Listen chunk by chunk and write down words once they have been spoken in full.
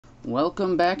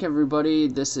Welcome back, everybody.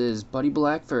 This is Buddy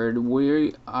Blackford.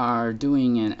 We are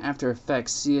doing an After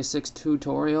Effects CS6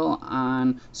 tutorial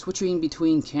on switching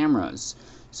between cameras.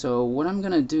 So what I'm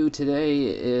going to do today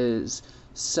is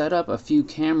set up a few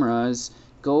cameras,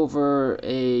 go over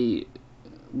a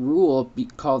rule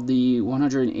called the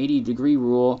 180-degree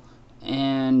rule,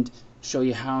 and show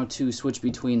you how to switch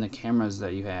between the cameras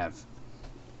that you have.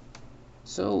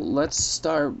 So let's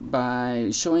start by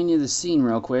showing you the scene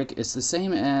real quick. It's the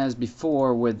same as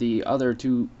before with the other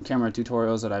two camera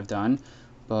tutorials that I've done,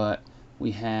 but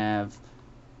we have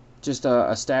just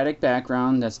a static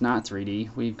background that's not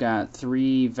 3D. We've got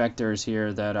three vectors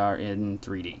here that are in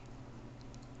 3D.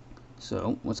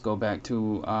 So let's go back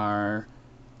to our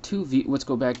two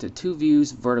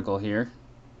views vertical here.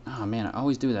 Oh man, I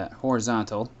always do that.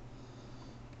 Horizontal.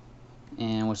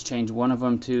 And let's change one of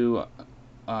them to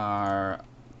our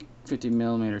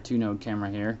 50mm 2-node camera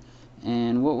here,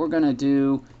 and what we're going to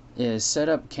do is set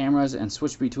up cameras and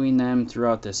switch between them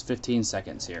throughout this 15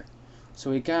 seconds here.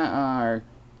 So we got our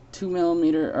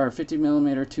 2mm or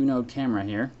 50mm 2-node camera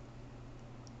here,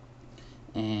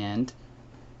 and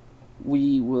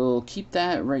we will keep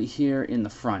that right here in the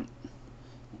front,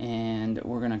 and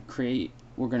we're going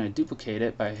to duplicate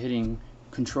it by hitting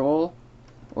Control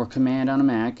or Command on a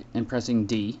Mac and pressing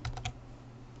D.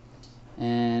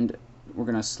 And we're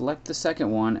going to select the second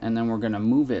one, and then we're going to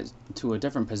move it to a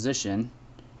different position.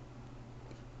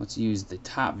 Let's use the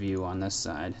top view on this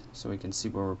side so we can see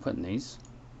where we're putting these.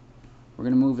 We're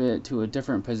going to move it to a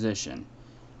different position.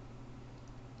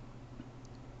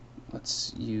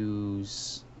 Let's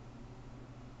use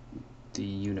the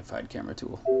unified camera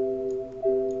tool.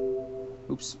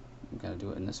 Oops, gotta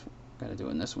do it in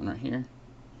this one right here.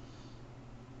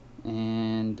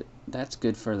 And that's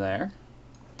good for there.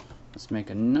 Let's make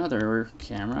another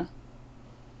camera,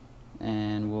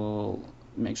 and we'll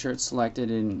make sure it's selected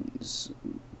and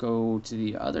go to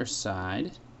the other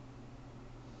side,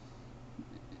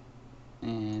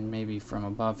 and maybe from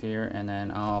above here, and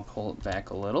then I'll pull it back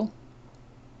a little.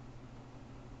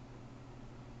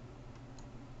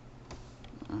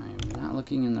 I'm not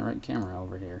looking in the right camera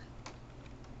over here.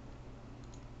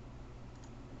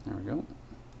 There we go.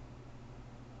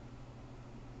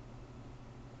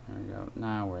 There we go.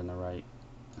 Now we're in the right.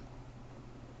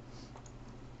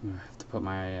 I have to put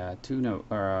my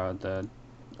the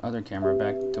other camera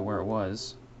back to where it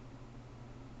was.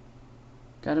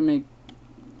 Gotta make.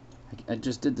 I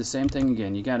just did the same thing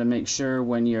again. You gotta make sure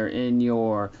when you're in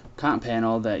your comp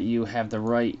panel that you have the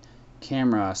right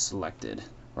camera selected,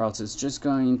 or else it's just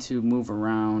going to move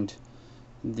around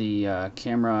the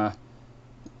camera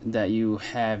that you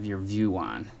have your view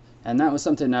on. And that was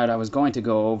something that I was going to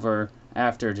go over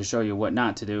after to show you what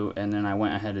not to do, and then I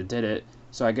went ahead and did it.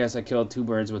 So I guess I killed two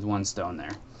birds with one stone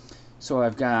there. So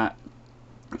I've got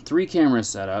three cameras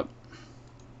set up.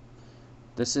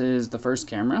 This is the first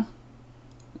camera,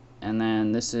 and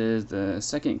then this is the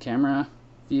second camera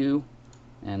view,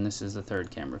 and this is the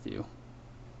third camera view.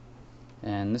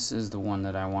 And this is the one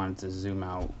that I wanted to zoom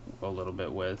out a little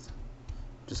bit with.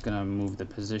 Just gonna move the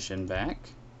position back.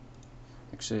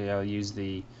 Actually, I'll use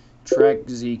the Track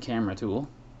Z camera tool.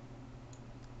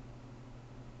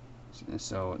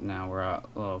 So now we're a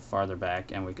little farther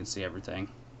back and we can see everything.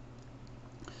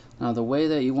 Now the way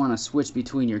that you want to switch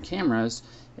between your cameras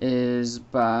is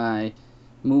by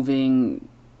moving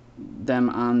them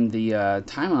on the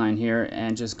timeline here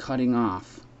and just cutting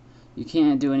off. You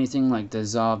can't do anything like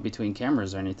dissolve between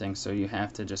cameras or anything, so you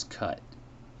have to just cut.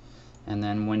 And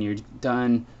then when you're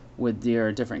done with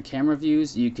your different camera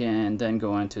views, you can then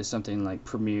go into something like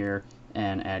Premiere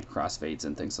and add crossfades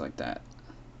and things like that.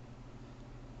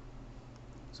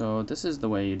 So this is the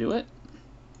way you do it.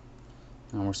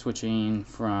 Now we're switching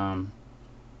from,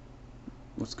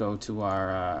 let's go to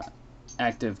our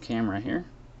active camera here.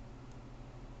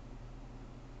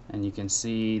 And you can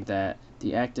see that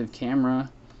the active camera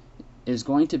is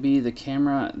going to be the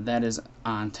camera that is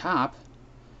on top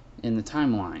in the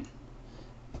timeline.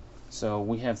 So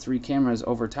we have three cameras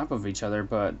over top of each other,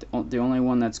 but the only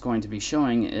one that's going to be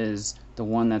showing is the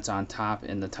one that's on top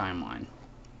in the timeline.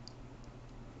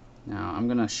 Now I'm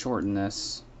going to shorten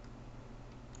this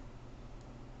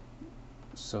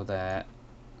so that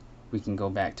we can go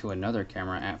back to another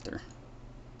camera after.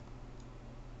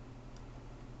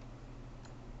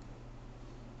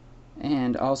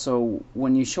 And also,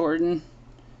 when you shorten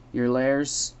your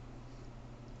layers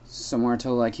somewhere to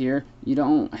like here, you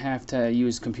don't have to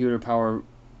use computer power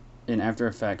in After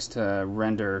Effects to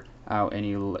render out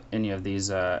any of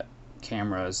these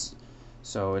cameras.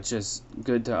 So it's just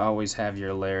good to always have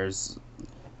your layers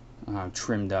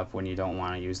trimmed up when you don't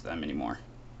want to use them anymore.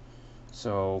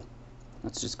 So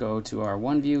let's just go to our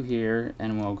one view here,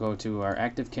 and we'll go to our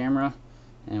active camera,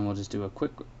 and we'll just do a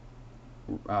quick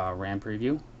RAM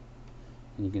preview,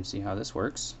 and you can see how this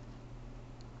works.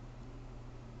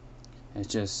 It's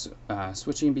just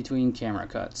switching between camera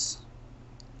cuts,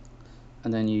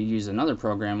 and then you use another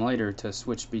program later to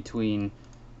switch between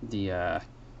the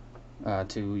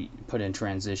to put in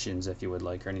transitions if you would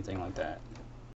like, or anything like that.